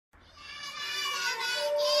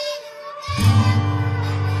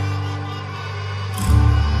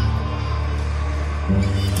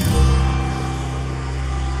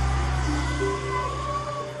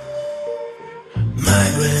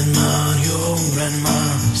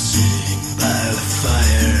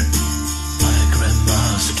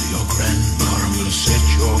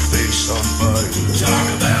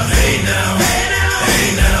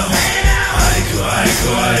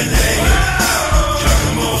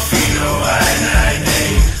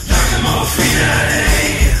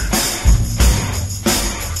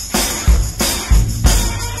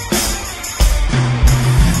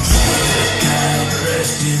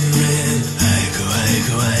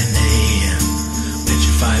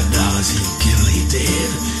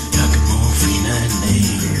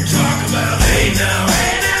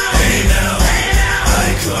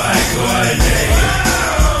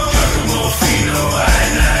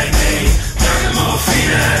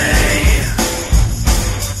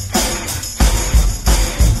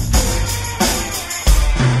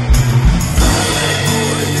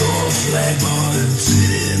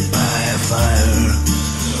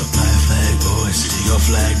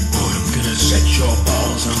gonna set your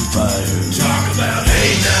balls on fire. Talk about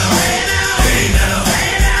hey now, hey now, hey now,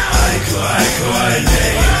 hey now. Aiko, aiko, ai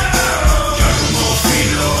nei. Giacomo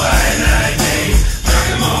fino ai nei nei.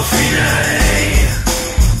 Giacomo fino ai.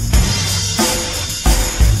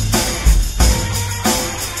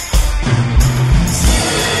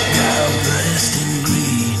 Now dressed in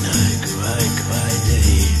green, aiko, aiko, ai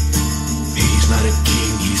nei. He's not a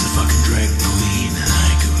king, he's a fucking drag queen.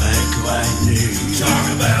 Aiko, aiko, ai nei. Talk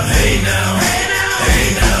about hey now, hey now,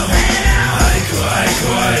 hey now, hey now. Aiko, aiko,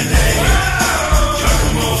 ai nei.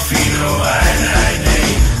 Giacomo fino ai nei.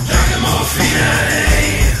 Giacomo fino ai.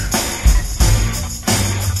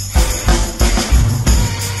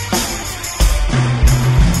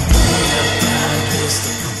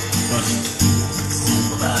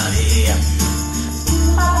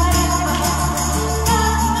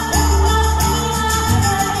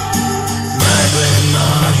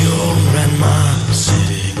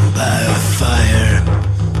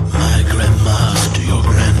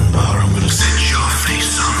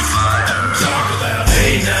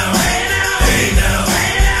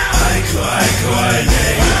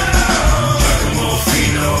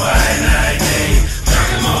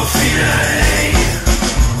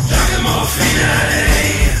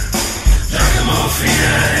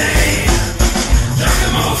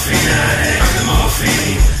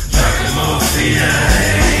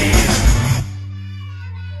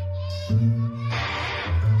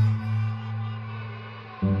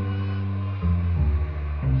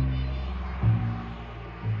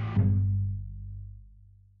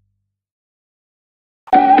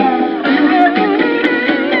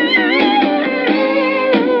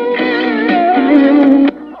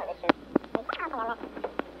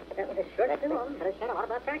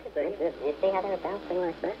 You see how they're bouncing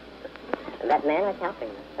like that? That man was helping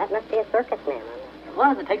them. That must be a circus man.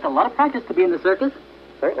 Well, it takes a lot of practice to be in the circus.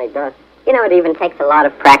 Certainly does. You know, it even takes a lot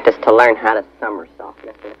of practice to learn how to somersault,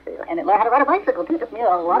 Mr. Feely. And learn how to ride a bicycle, too. It took me a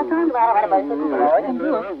lot of time to learn how to ride a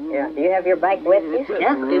bicycle. Yeah. Do you have your bike with you?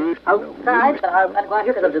 Yes, it's outside, but I'm going to go out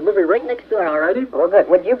here because I have delivery right next door, all righty? Well, good.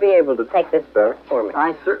 Would you be able to take this burr for me?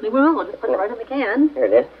 I certainly will. I'll just put it right in the can. Here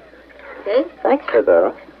it is. Okay. Thanks for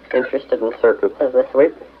the interested in circuses this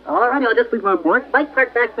week. All righty, I'll just leave my bike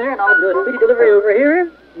parked back there, and I'll do a speedy delivery over here.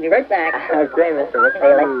 Be right back. Okay, Mr.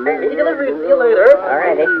 Feely. Speedy delivery. See you later. All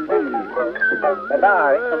righty.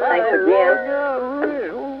 Bye-bye. Thanks again.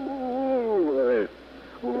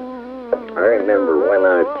 I remember when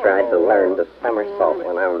I tried to learn to somersault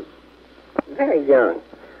when I was very young.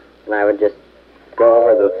 And I would just go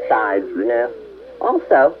over the sides, you know.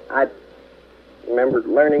 Also, I remember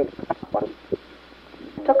learning.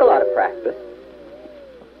 Took a lot of practice.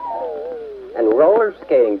 And roller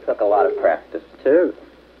skating took a lot of practice, too.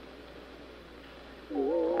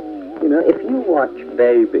 You know, if you watch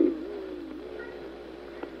babies,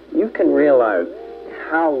 you can realize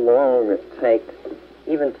how long it takes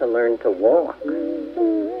even to learn to walk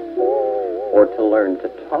or to learn to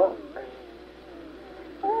talk.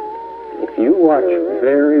 If you watch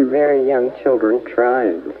very, very young children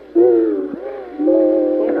trying,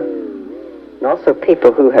 and also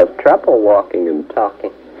people who have trouble walking and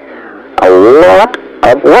talking, a lot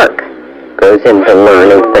of work goes into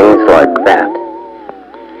learning things like that.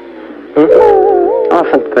 I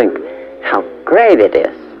often think how great it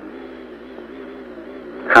is.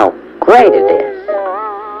 How great it is.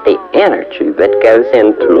 The energy that goes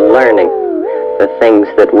into learning the things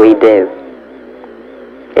that we do.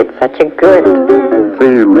 It's such a good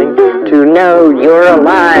feeling to know you're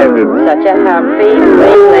alive. It's such a happy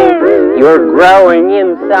feeling. You're growing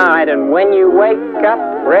inside, and when you wake up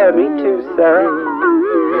ready to say,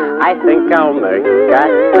 I think I'll make a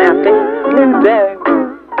snappy new day.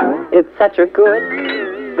 It's such a good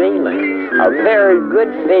feeling, a very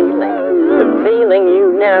good feeling. The feeling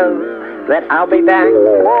you know that I'll be back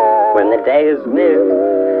when the day is new,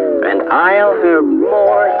 and I'll have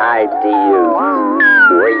more ideas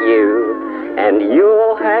for you, and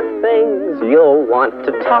you'll have things you'll want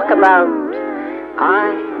to talk about.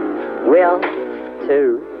 I will,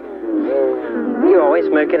 too. You always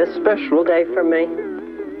make it a special day for me.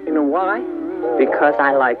 You know why? Because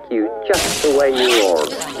I like you just the way you are,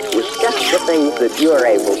 with just the things that you're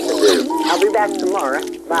able to do. I'll be back tomorrow.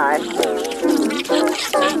 Bye.